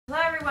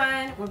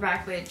everyone, we're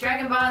back with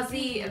Dragon Ball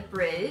Z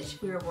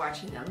Abridged. We were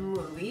watching the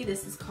movie.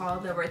 This is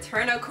called The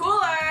Return of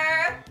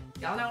Cooler.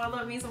 Y'all know I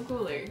love me some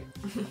Cooler.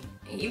 And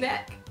he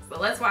back. So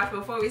let's watch.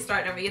 Before we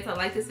start, don't forget to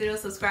like this video,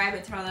 subscribe,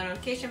 and turn on the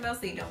notification bell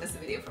so you don't miss a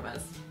video from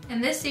us.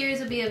 And this series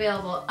will be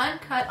available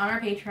uncut on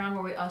our Patreon,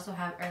 where we also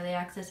have early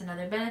access and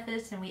other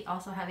benefits, and we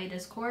also have a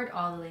Discord.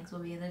 All the links will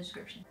be in the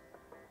description.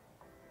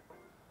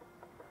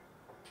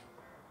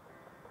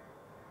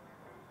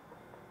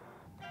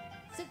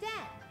 So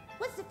Dad,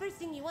 what's the first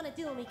thing you want to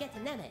do when we get to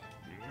Namek?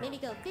 Maybe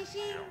go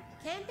fishing?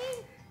 Camping?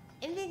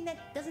 Anything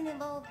that doesn't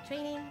involve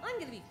training? I'm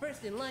gonna be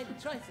first in line to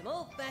try some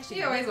old-fashioned...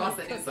 He always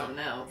wants to do something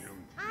else.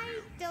 I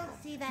don't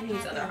see that He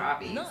needs other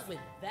hobbies. Not with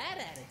that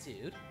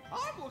attitude.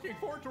 I'm looking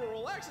forward to a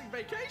relaxing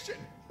vacation.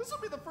 This will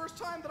be the first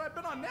time that I've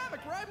been on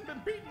Namek where I haven't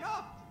been beaten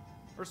up,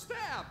 or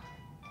stabbed,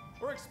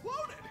 or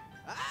exploded.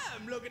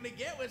 I'm looking to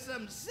get with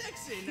some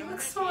sexy He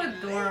looks so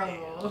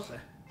adorable.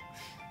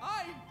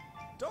 I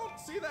don't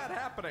see that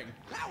happening.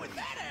 Not with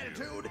that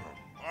attitude.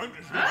 I'm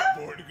just looking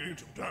forward to getting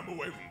some time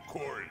away from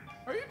Corey.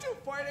 Are you two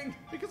fighting?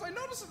 Because I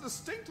notice a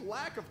distinct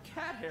lack of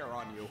cat hair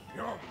on you.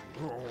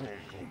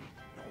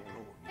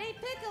 Hey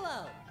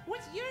Piccolo,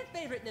 what's your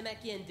favorite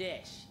Namekian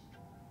dish?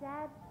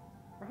 Dad,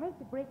 I hate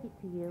to break it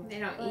to you. They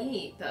don't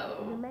eat,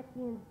 though.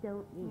 Namekians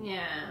don't eat.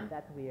 Yeah.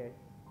 That's weird.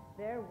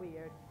 They're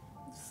weird.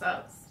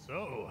 Sucks.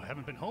 So,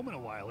 haven't been home in a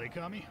while, eh,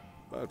 Kami?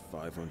 About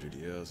 500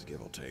 years,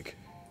 give or take.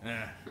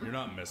 You're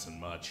not missing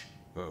much.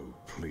 Oh,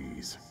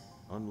 please.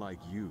 Unlike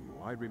you,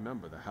 I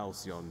remember the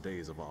halcyon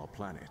days of our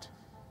planet.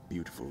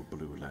 Beautiful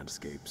blue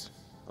landscapes,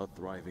 a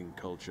thriving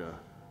culture,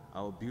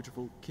 our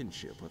beautiful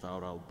kinship with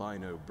our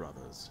albino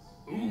brothers.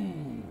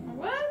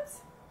 What?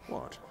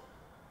 What?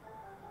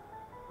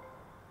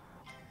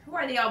 Who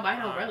are the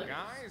albino brothers?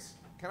 Guys,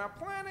 can a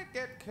planet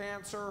get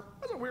cancer?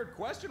 That's a weird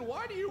question.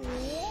 Why do you...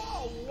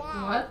 Whoa,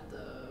 wow. What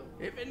the...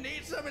 If it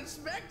needs some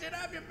inspecting,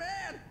 I'm your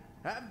man.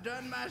 I've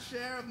done my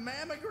share of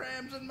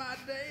mammograms in my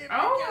day.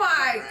 Oh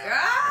my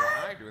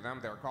god! When I do them,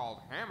 they're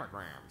called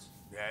hammergrams.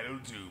 That'll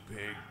do,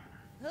 pig.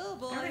 Oh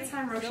boy. Every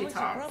time Roshi Someone should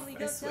talks, probably I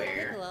go tell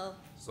swear. Piccolo.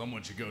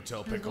 Someone should go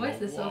tell His Piccolo.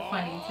 voice is so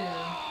funny,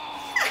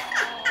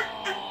 too.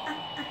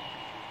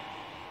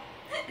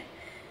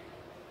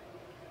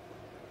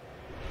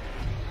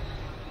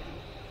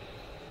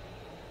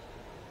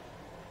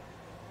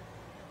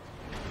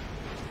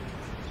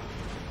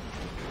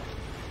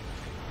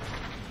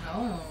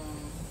 Oh.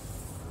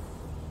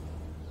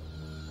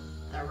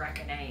 The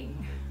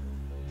reckoning.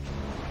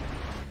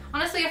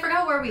 Honestly, I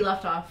forgot where we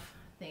left off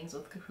things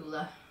with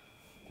Kakula.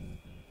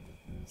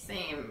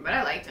 Same, but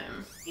I liked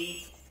him.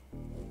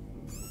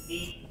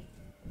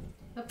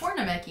 The poor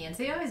Namekians,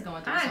 they always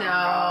going through I something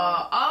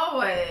know,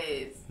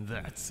 always.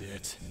 That's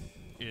it.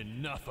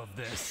 Enough of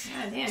this.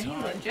 God damn, he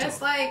look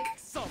just like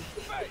Some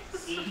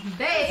face!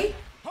 they.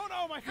 Oh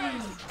no, my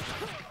face!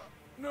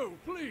 No,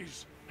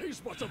 please! He's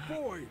but a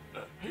boy!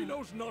 He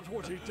knows not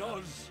what he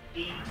does!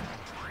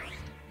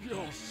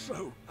 You're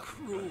so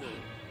cruel!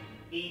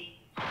 Hey,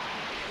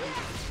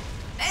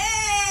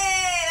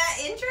 that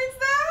entrance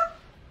though?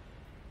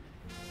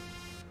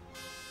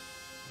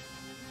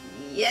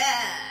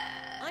 Yeah.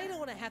 I don't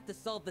want to have to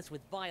solve this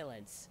with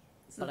violence.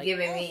 This is But I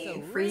giving me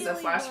also Frieza really wanna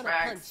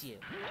flashbacks. punch you.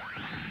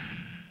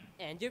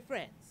 And your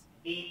friends.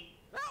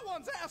 That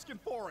one's asking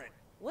for it.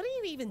 What are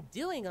you even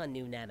doing on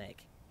New Namek?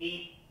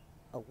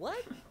 A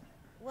what?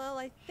 Well,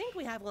 I think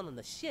we have one on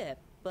the ship,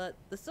 but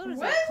the soda's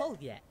not What?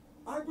 cold yet.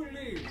 I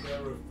believe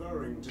they're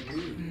referring to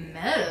me.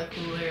 Meta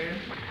cooler.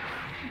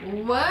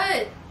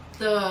 What He's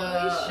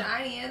the?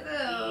 shiny as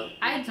hell.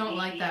 I don't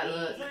like that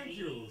look. Thank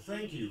you,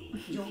 thank you.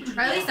 Don't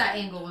Or at least that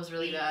angle was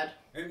really bad.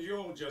 And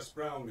you're just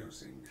brown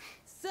nosing.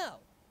 So,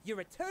 you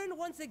return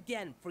once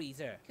again,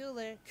 Freezer.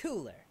 Cooler.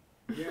 Cooler.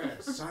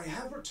 Yes, I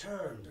have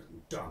returned,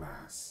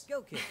 dumbass.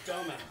 Goku.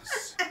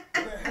 Dumbass. With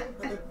the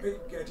help of the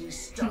big Getty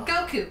star.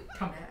 Goku,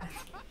 dumbass.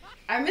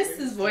 I missed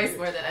his voice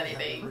more than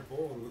anything.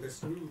 Reborn with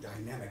this new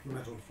dynamic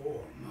metal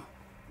form.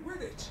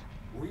 With it,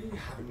 we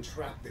have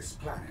entrapped this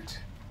planet.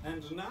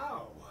 And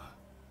now,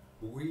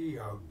 we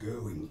are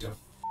going to f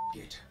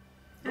it.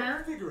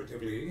 Not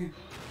figuratively.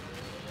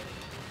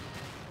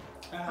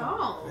 And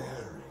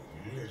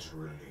very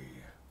literally.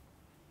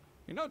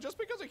 You know, just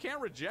because I can't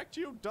reject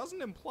you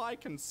doesn't imply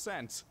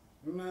consent.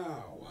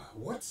 Now,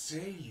 what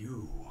say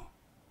you?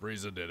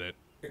 Frieza did it.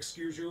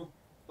 Excuse you?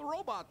 The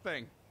robot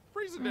thing.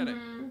 Frieza did it.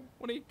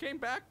 When he came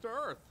back to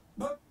Earth.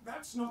 But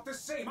that's not the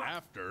same.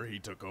 After he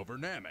took over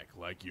Namek,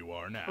 like you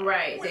are now.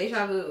 Right,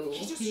 deja vu.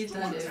 He just He's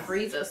done this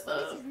Frieza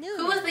stuff.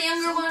 Who was the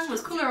younger one?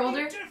 Was Cooler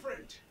older?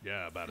 Different.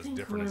 Yeah, about as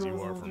different as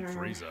you are from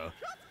Frieza.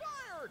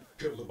 Fired!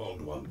 Kill the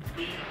bald one.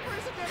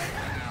 Frieza did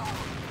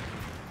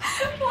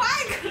it! Why?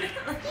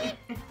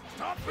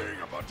 Stop being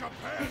a bunch of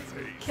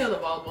pansies! Kill the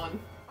bald one.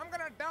 I'm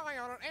gonna die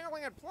on an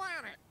alien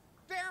planet.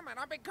 Damn it,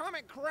 I'm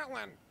becoming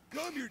Krillin.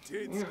 Calm your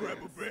tits,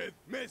 Scrabble Breath.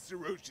 Master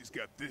Roshi's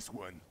got this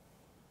one.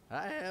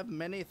 I have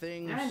many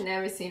things. I've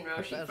never seen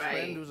Roshi Best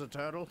friend fight. who's a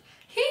turtle.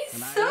 He's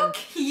And I so am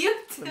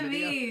cute to chlamydia.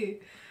 me.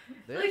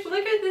 This Like,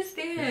 look at this is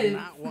dance.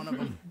 not one of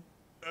them.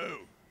 Oh,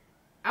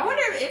 I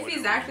wonder if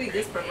he's actually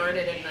this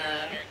perverted in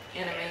the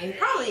anime. He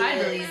probably is. I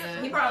believe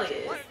it. He probably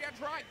is.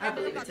 I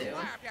believe it too.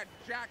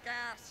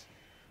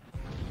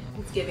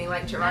 It's giving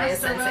like Jiraiya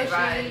Sensei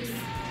vibes.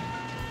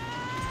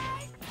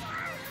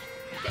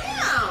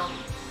 Damn!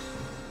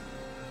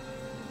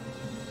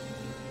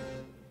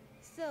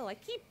 So, I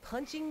keep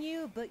punching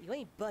you, but you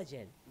ain't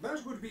budging.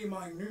 That would be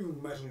my new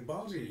metal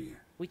body.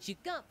 Which you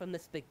got from the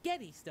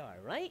spaghetti star,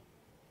 right?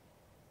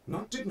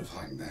 Not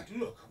dignifying that.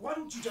 Look, why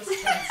don't you just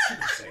turn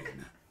Super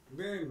Saiyan?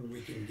 Then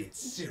we can get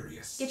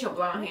serious. Get your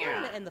blonde We're hair not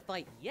out. gonna end the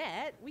fight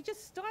yet. We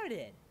just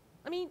started.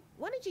 I mean,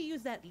 why don't you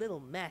use that little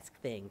mask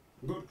thing?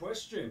 Good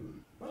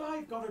question. But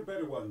I've got a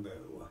better one,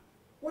 though.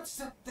 What's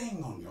that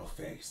thing on your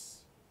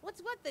face?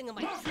 What's what thing on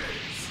my... Muffins!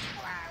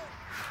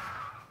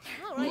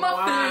 Alright,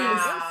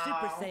 Wow. go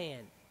Super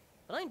Saiyan.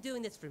 But I'm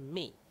doing this for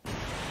me.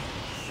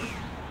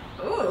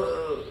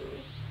 Ooh.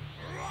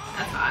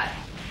 That's hot.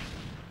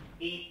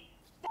 Damn it.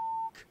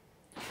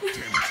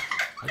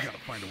 I gotta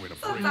find a way to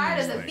So break tired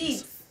these of the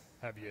things. beats.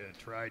 Have you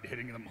tried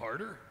hitting them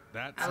harder?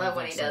 That I love sounds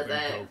when like he does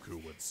something that.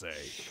 Goku would say.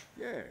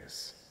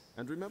 Yes.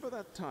 And remember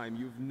that time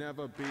you've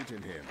never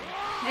beaten him?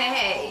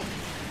 Hey.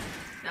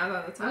 Now's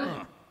not the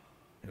time.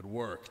 It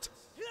worked.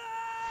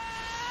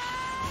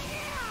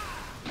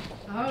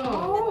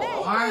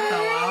 Oh, arm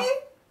fell off.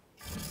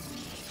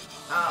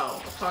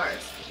 Oh, of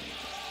course.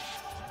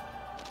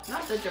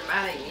 Not the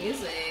dramatic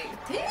music.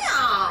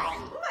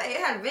 Damn! Like, it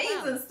had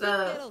veins and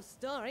stuff. Ghetto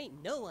Star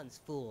ain't no one's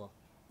fool.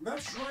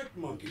 That's right,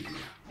 monkey.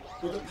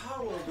 With the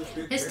power of the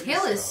big His Red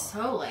tail is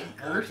Star, so like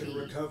I can girthy.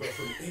 recover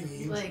from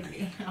any Like,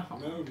 injury,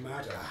 no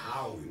matter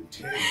how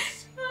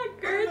intense. Not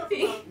Enough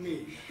girthy. about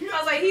me. I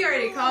was like, he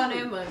already called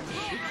him monkey.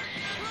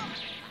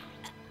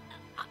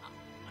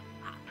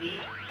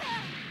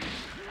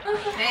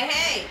 Hey,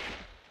 hey!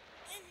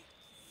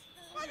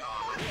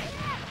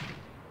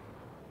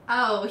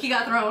 Oh, he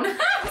got thrown. I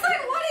was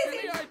like, what is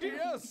Any he?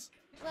 ideas?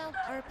 Well,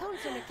 our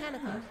opponents are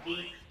mechanical,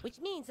 which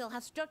means they'll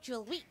have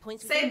structural weak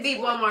points. Say within beep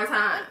the one more joint,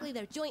 time. likely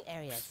their joint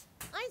areas.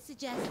 I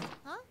suggest,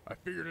 huh? I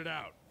figured it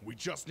out. We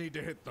just need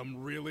to hit them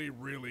really,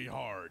 really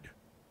hard.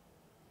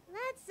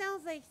 That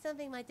sounds like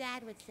something my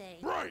dad would say.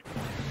 Right!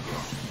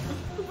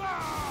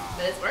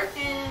 But it's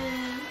working.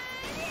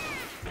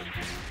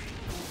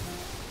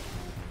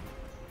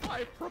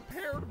 I've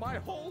prepared my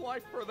whole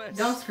life for this.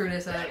 Don't screw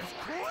this up.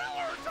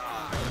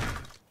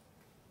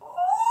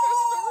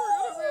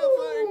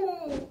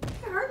 Ooh,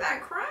 I heard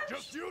that crunch.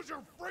 Just use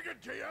your friggin'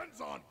 Kiens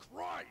on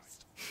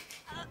Christ!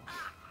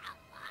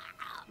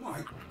 My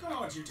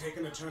God, you take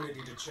an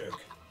eternity to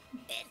choke.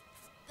 Is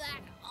that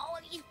all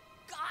you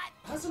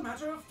got? As a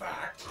matter of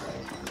fact, What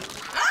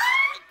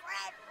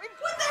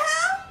the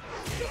hell?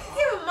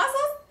 Give him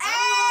muscles?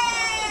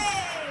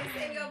 Hey!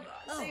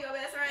 Save your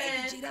best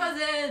friend.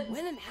 Cousin.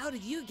 When and how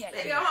did you get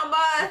Save here? your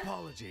homeboy.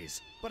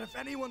 Apologies, but if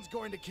anyone's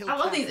going to kill I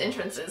love these Kakarot,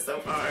 entrances so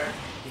far.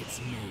 it's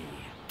me.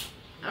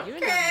 You're not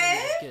even Okay.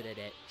 that good at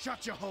it.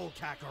 Shut your hole,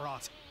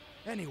 Kakarot.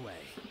 Anyway,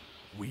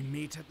 we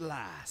meet at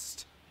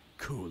last.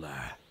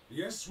 Cooler.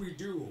 yes, we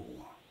do.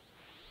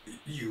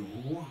 You?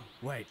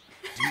 Wait,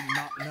 do you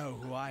not know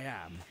who I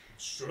am?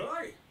 Should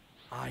I?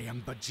 I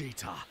am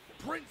Vegeta,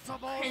 Prince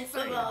of all Prince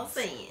of all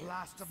Saiyans.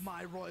 Last of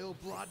my royal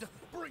blood,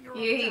 bringer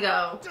Here of you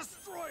death, go.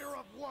 destroyer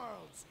of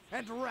worlds,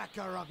 and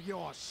wrecker of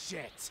your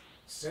shit.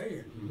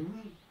 Saiyan,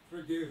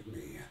 forgive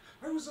me.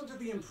 I was under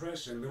the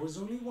impression there was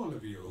only one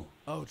of you.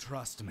 Oh,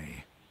 trust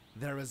me,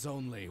 there is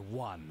only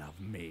one of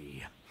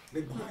me.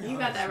 Then my You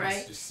got eyes that must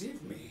right.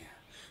 deceive me,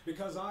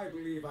 because I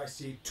believe I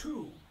see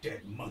two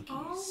dead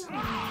monkeys.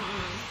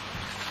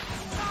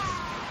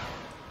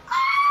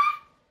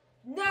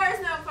 There's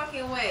no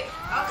fucking way.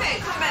 Okay,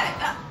 come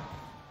back.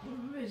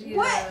 Vegeta.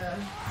 What?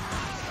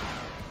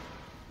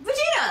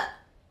 Vegeta!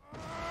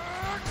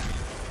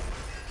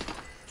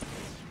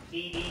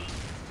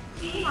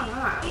 Oh my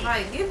god,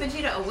 like, give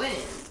Vegeta a win.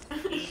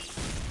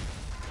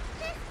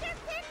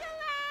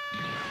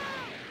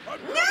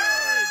 No!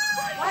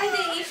 Why are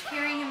they each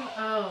carrying him?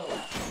 Oh.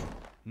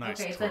 Nice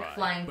Okay, it's try, like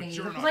flying but thingies.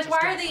 you're I was not like, just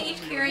why gonna are they fall each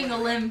through carrying a your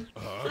limb?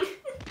 Ow,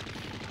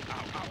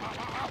 ow, ow,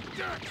 ow,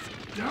 Dex!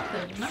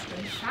 Not the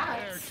They're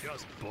shots.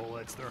 just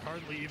bullets. They're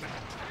hardly even.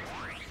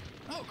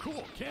 Oh,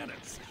 cool.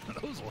 Cannons.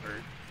 Those will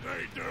hurt.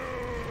 They do!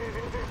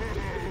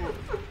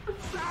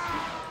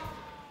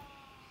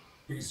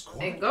 He's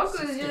quite And Goku's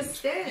persistent. just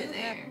standing You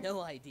there. have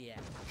no idea.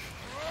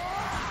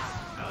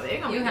 Oh, they're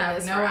gonna You be have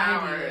this no for idea.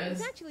 hours.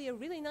 He's actually a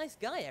really nice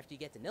guy after you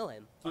get to know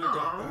him. I got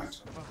Aw. that.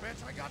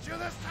 Bitch, I got you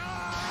this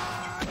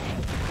time!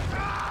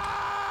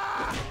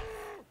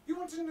 You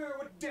want to know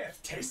what death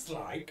tastes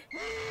like?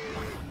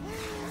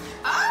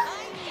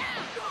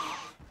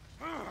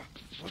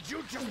 Would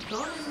you just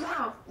Go in his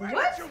mouth. What?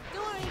 Don't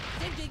worry,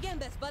 saved you again,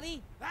 best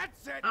buddy.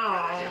 That's it!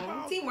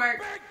 Oh, teamwork.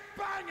 Big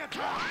bang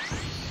attack!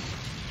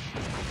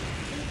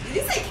 Did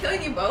he say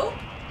killing you both?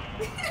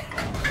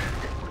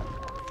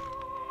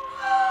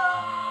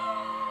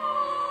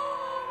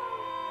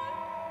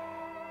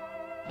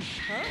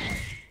 Huh?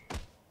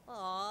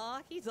 Aw,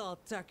 he's all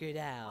tuckered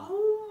out.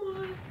 Oh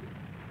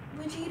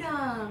my.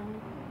 Vegeta.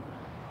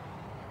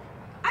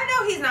 I know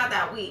know he's not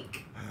that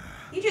weak.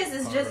 He just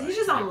is just he's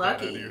just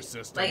unlucky.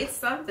 Like it's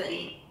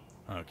something.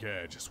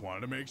 Okay, just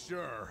wanted to make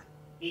sure.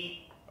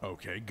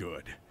 Okay,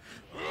 good.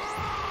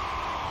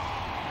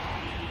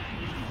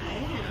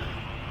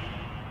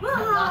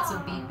 Lots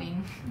of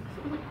beeping.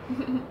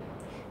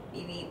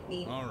 Beep, beep,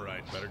 beep.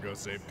 Alright, better go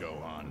save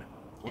Gohan.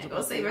 Yeah,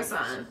 go save her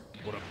son.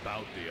 What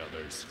about the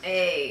others?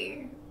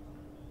 Hey.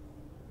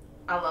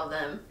 I love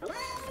them.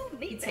 Hello,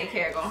 You take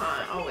care of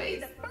Gohan,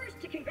 always. The first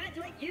to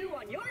congratulate you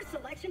on your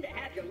selection to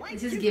have your life.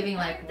 This is giving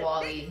like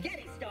Wally.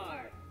 Getty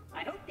Star.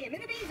 I hope the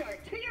amenities are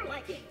to your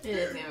liking. It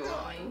is giving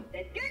Wally.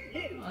 The good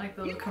news. I like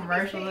those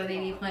commercials that they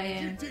be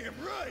playing. Damn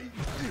right.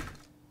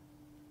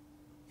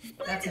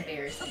 That's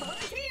embarrassing. A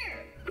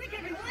volunteer. Quick,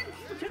 everyone,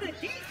 to the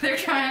D. They're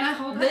trying to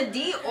hold The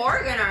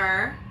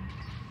de-organer.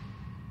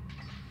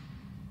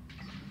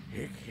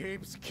 He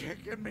keeps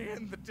kicking me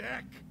in the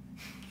deck.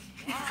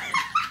 Why?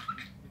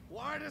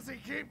 Why does he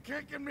keep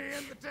kicking me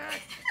in the deck?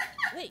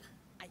 Wait,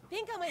 I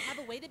think I might have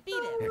a way to beat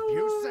him. If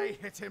you say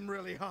hit him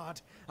really hard,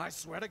 I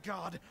swear to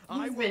God,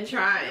 I will been kick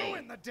trying. you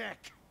in the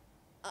deck.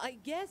 I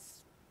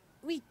guess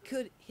we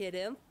could hit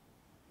him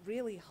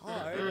really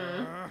hard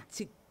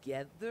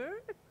together.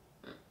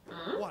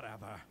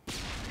 Whatever.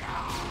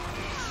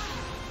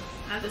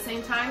 At the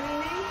same time,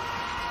 maybe?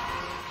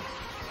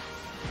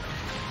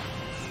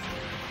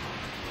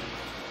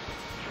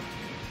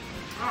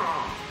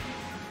 Oh.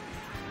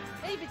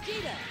 Hey,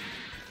 Vegeta!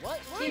 What?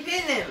 Keep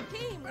hitting him.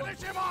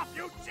 Finish him off,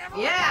 you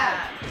devil!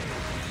 Yeah.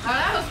 Oh,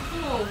 that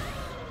was cool.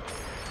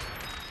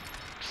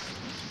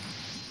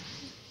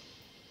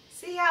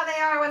 See how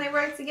they are when they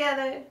work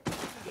together?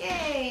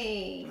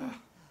 Yay.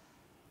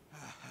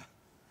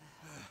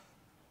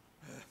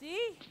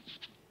 See?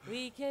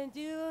 We can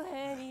do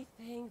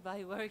anything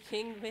by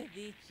working with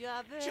each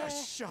other.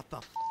 Just shut the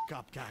f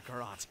up,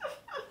 Kakarot.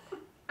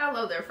 I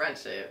love their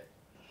friendship.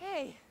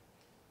 Hey,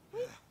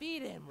 we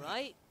beat him,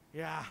 right?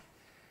 Yeah.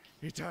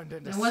 He turned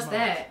into And what's smoke.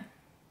 that?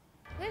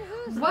 Then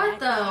who's What that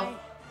the?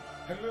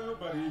 guy? Hello,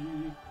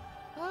 buddy.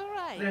 All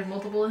right. There's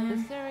multiple of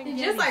him.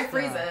 He's just like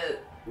Frieza.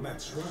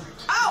 That's right.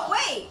 Oh,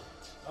 wait.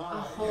 A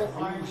whole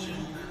army.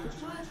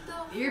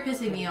 You're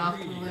pissing me off,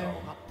 Cooler.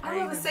 I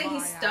was gonna say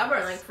he's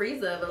stubborn like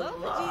Frieza, but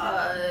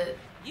blood.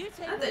 You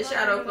take Not the the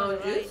Shadow 500 on the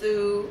Clone right.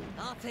 Jutsu.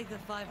 I'll take the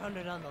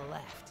 500 on the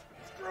left.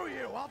 Screw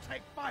you, I'll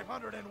take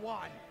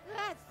 501.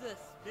 That's the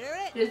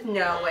spirit. There's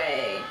no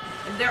way.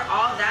 If they're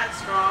all that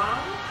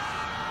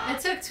strong. It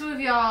took two of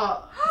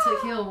y'all to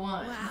kill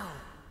one. Wow.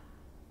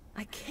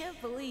 I can't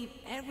believe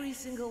every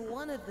single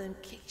one of them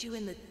kicked you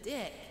in the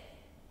dick.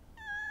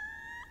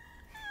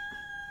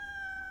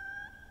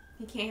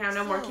 He can't have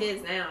no more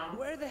kids now.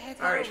 Where the heck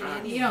Sorry, are we Sean.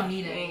 anyway? You don't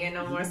need He ain't it. get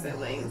no more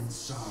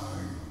siblings.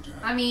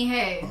 I mean,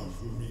 hey,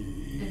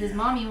 if his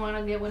mommy want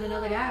to get with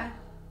another guy.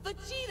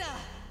 Vegeta!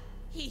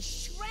 He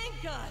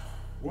shrank us!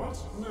 What?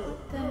 No.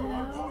 No,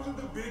 I'm part of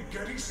the big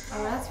Getty Oh,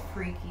 Star. that's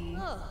freaky.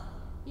 Oh,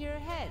 you're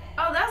ahead.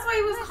 Oh, that's why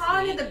he was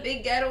calling it the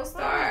Big Ghetto Probably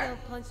Star.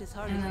 don't punch as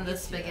hard And as then you the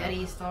used to.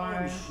 spaghetti star.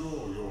 I'm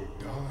sure you're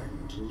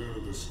dying to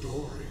know the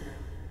story.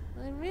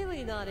 I'm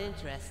really not You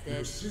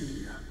interested.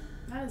 see,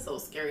 That is so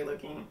scary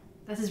looking.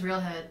 That's his real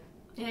head.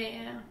 Yeah,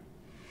 yeah.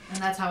 And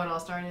that's how it all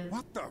started.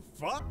 What the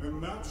fuck?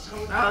 and that's how.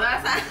 Oh,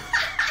 that's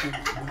And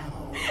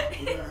now,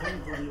 with a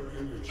handful of your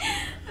energy,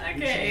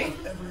 okay. we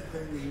have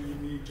everything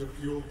we need to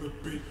fuel the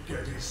big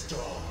Getty Star,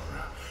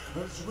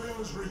 as well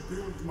as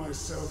rebuild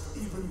myself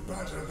even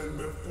better than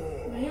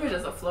before. He was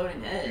just a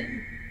floating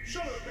head.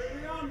 Shut up,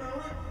 baby, I know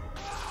it.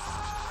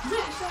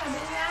 Shut up,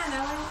 baby, I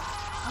know it.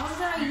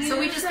 Oh, no, So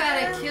we just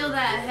gotta kill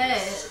that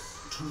head,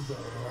 To the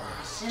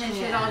last. and it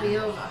should all be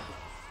over.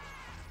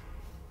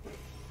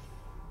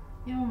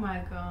 Oh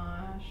my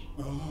gosh.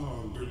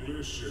 Ah,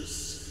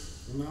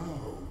 delicious.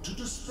 Now, to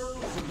dispose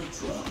of the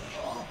trap.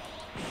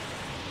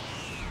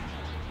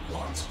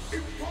 What?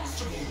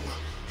 Impossible!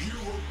 You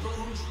will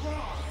burn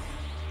dry!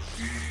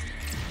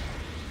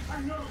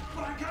 I know,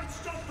 but I can't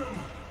stop them!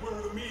 Where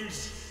are the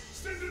Mies?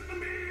 Send it the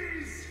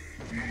Mies!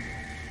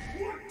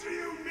 What do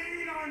you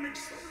mean I'm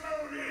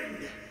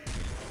exploding?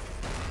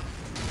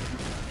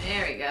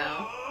 There we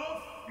go.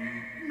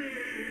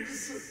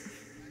 Mies!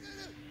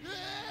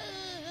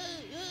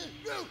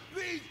 No,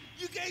 please,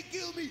 you can't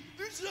kill me.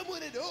 There's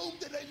someone at home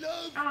that I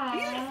love.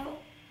 Aww.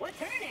 What's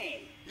her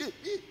name?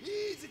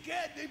 He's a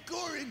cat named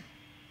Corin.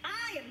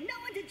 I am no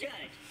one to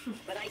judge,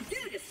 but I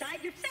do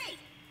decide your fate.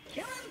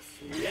 Kill him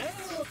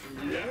slow.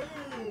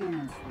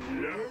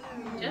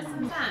 Just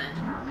in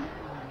time.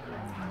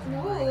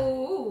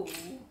 Ooh.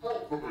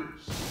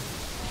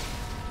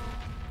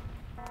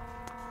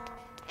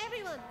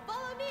 Everyone,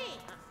 follow me!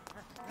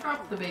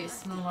 Drop the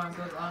base and the alarm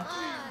goes off.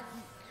 Ah,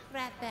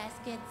 crap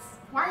baskets.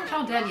 Why aren't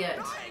y'all dead yet?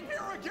 Dying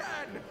here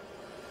again.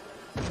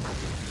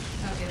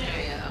 Okay, There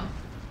there you go.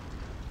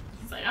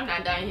 He's like, I'm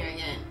not dying here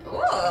again. With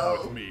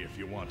Whoa. me if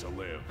you want to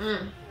live.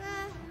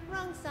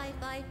 Wrong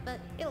sci-fi, but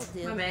it'll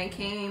My do. man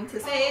came to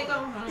save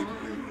them.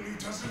 It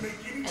doesn't make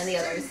any And the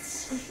others.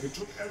 sense. It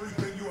took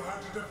everything you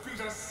had to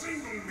defeat a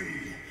single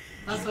me.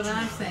 That's what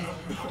I'm saying.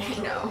 I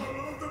know.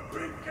 Oh, the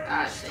big Getty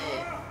Ah, Star.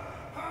 shit.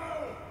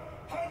 How?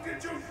 How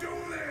did you do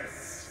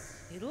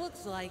this? It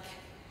looks like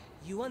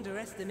you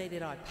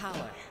underestimated our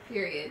power.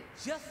 Period.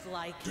 Just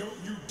like you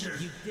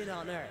did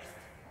on Earth.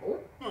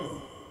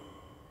 Oh.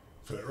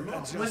 Fair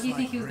enough. What do you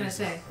think he was gonna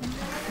say? I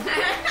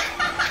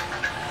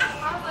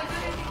was like,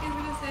 what do you think he's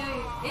gonna say?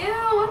 Ew,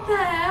 what the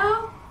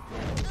hell?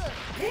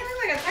 He looks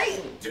like a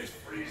titan. Did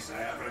Frieza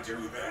ever do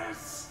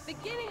this?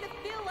 Beginning to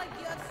feel like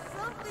you have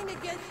something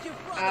against your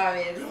brother.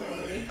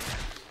 Obviously.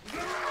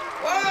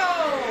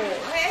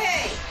 Whoa!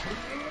 Hey!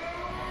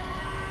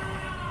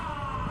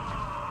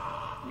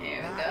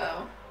 There we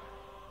go.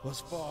 Was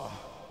for.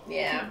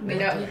 Yeah, we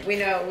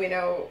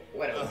know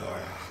what it was for.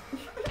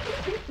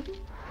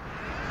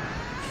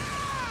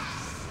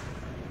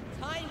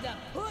 Time to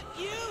put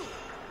you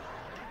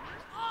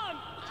on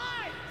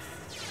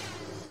ice.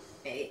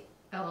 Hey.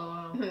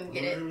 LOL.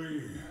 Get it?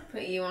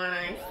 Put you on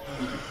ice.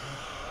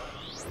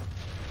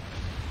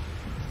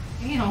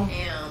 Damn.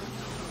 Damn.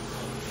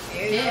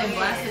 Yeah,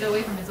 blasted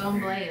away from his own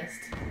blast.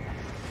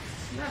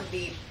 Not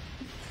deep.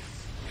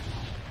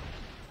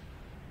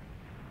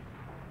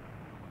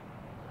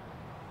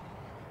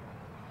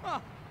 Huh.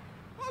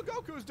 Oh,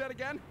 Goku's dead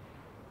again.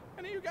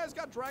 Any of you guys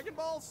got Dragon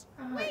Balls?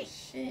 Oh, Wait,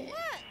 shit.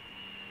 what?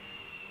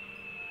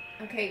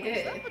 Okay, Is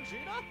good. that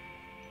Vegeta?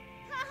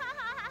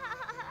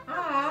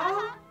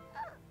 Aww.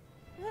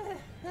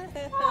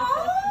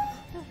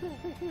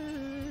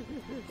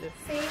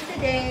 Save the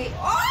day.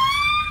 Oh!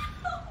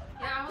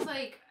 Yeah, I was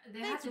like, they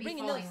have Thanks to for be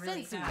bringing falling those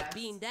really sensu, fast.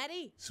 Bean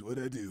Daddy. That's what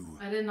I do.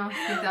 I did not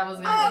think that was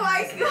gonna Oh be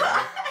my this.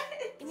 god!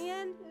 In the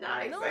end,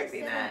 Not when all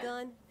expecting said that.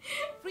 and done,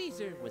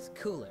 Freezer was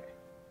cooler,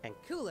 and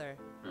cooler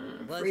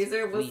was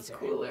Freezer was Freezer.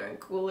 cooler, and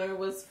cooler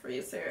was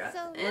Freezer at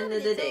So the now end that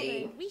of the it's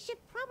day. over, we should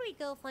probably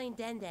go find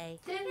Dende.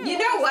 You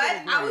know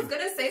what? I was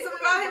gonna say something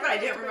about him, but I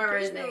didn't remember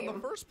his Vacation in the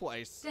name. first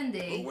place. Oh,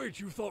 Dende. wait,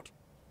 you thought...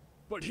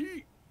 But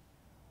he...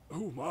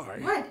 Oh, my.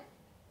 What?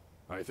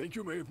 I think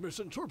you may have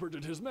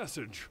misinterpreted his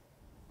message.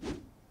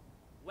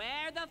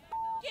 Where the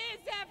is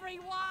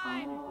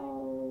everyone?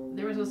 Oh.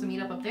 They were supposed to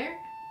meet up there?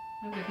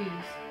 I'm confused.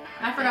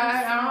 I forgot.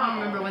 I don't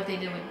remember what they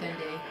did with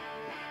Dende.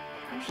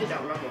 I actually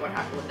don't remember what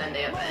happened with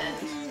Dende at the end.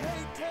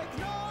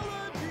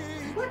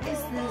 What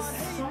is this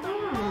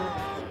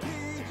song?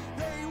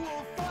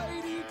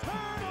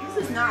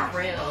 This is not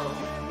real.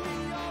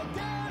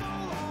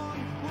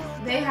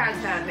 They had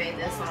to have made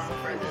this song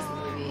for this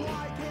movie.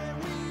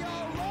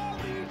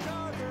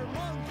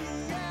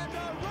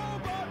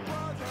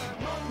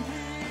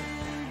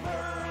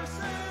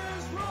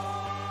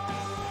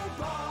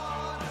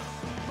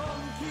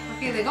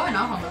 Okay, they're going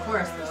off on the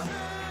chorus though.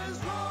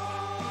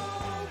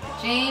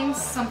 James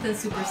something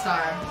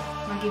superstar.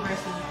 Monkey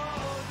versus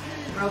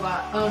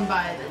robot owned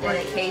by the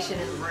dead. Dedication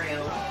is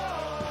real.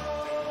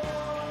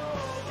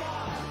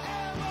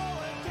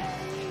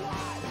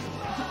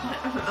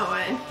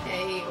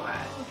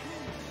 O-N-K-Y.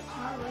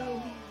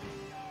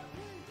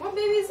 What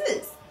baby is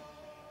this?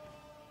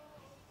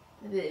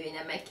 The baby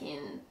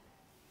Namekian.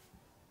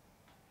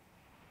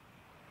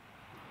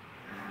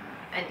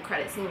 End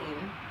credit scene.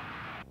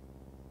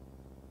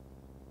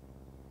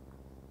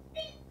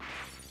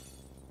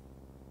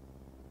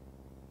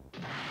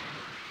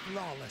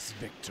 Flawless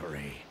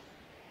victory.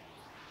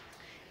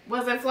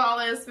 Was it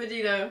flawless,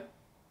 Vegeta?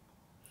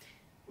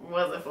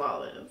 Was it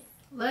flawless?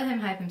 Let him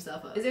hype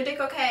himself up. Is your dick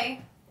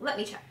okay? Let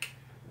me check.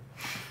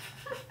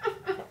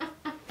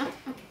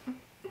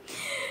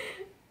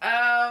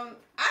 I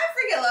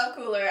freaking love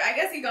Cooler. I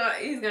guess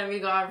he's gonna be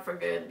gone for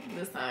good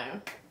this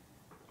time.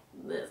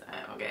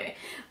 Okay.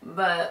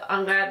 But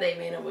I'm glad they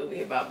made a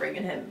movie about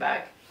bringing him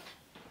back.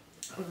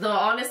 Though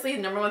honestly,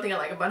 the number one thing I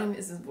like about him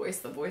is his voice.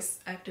 The voice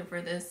actor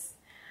for this,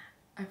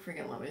 I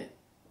freaking love it.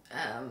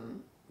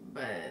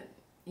 But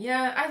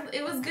yeah,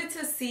 it was good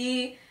to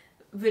see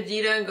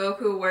Vegeta and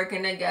Goku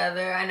working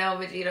together. I know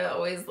Vegeta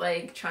always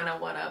like trying to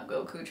one up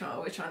Goku,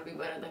 always trying to be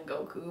better than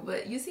Goku.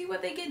 But you see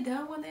what they get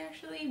done when they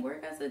actually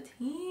work as a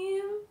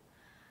team.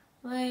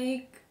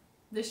 Like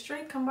the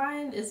strength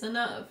combined is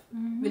enough.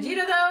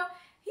 Vegeta though,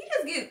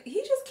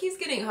 he just keeps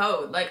getting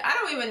hoed. Like I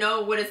don't even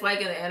know what it's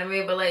like in the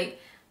anime, but like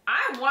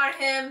I want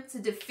him to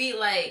defeat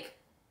like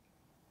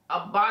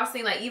a boss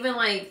thing, like even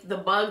like the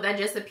bug that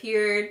just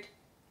appeared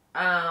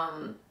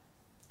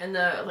in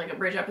the like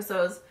Abridged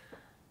episodes.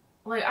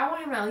 Like I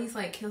want him to at least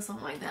like kill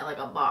something like that, like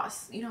a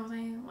boss. You know what I'm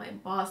saying?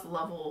 Like boss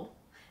level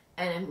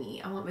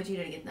enemy. I want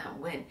Vegeta to get that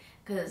win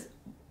because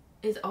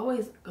it's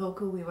always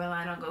Goku. We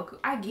rely on Goku.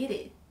 I get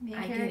it.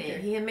 I get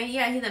it. He's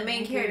the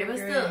main character, but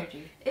still,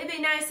 it'd be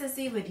nice to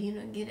see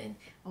Vegeta get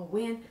a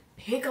win.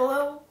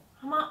 Piccolo,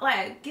 come on,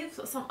 like give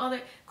some other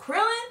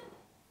Krillin.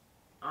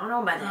 I don't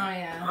know about that. Oh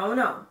yeah. I don't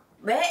know,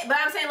 but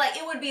I'm saying like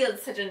it would be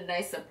such a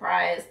nice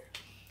surprise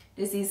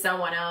to see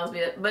someone else.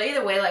 But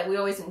either way, like we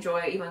always enjoy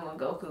it, even when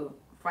Goku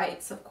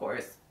fights, of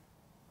course.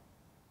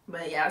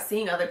 But yeah,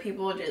 seeing other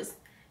people just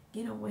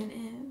get a win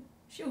in.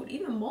 Shoot,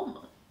 even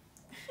Momo.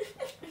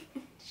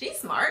 She's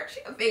smart. She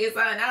can figure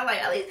something out.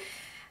 Like at least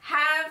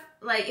have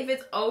like if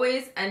it's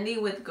always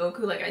ending with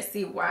Goku, like I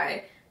see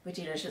why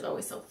Vegeta's just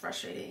always so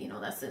frustrated. You know,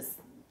 that's his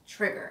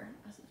trigger.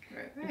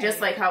 different. Right.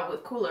 Just like how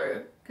with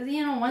Cooler. Because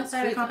he on one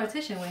side of Frieza.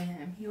 competition with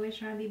him. He always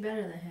trying to be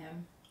better than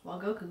him. While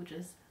Goku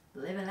just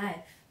living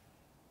life.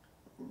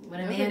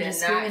 When a Goku man did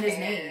just not screaming his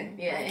care. name.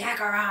 Yeah. Like,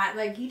 Kakarot.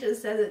 Like, he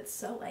just says it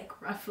so,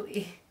 like,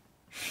 roughly.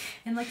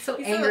 And, like, so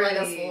He angrily. said it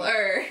like a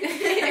slur.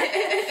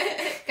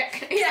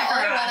 He's the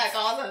only one that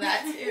calls him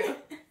that, too.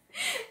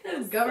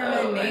 His government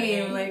so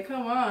name. funny. Like,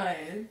 come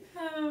on.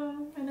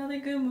 Oh, another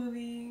good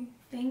movie.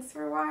 Thanks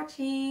for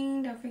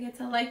watching. Don't forget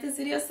to like this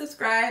video,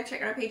 subscribe,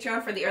 check out our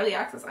Patreon for the early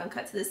access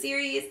uncut to the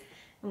series,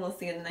 and we'll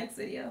see you in the next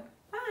video.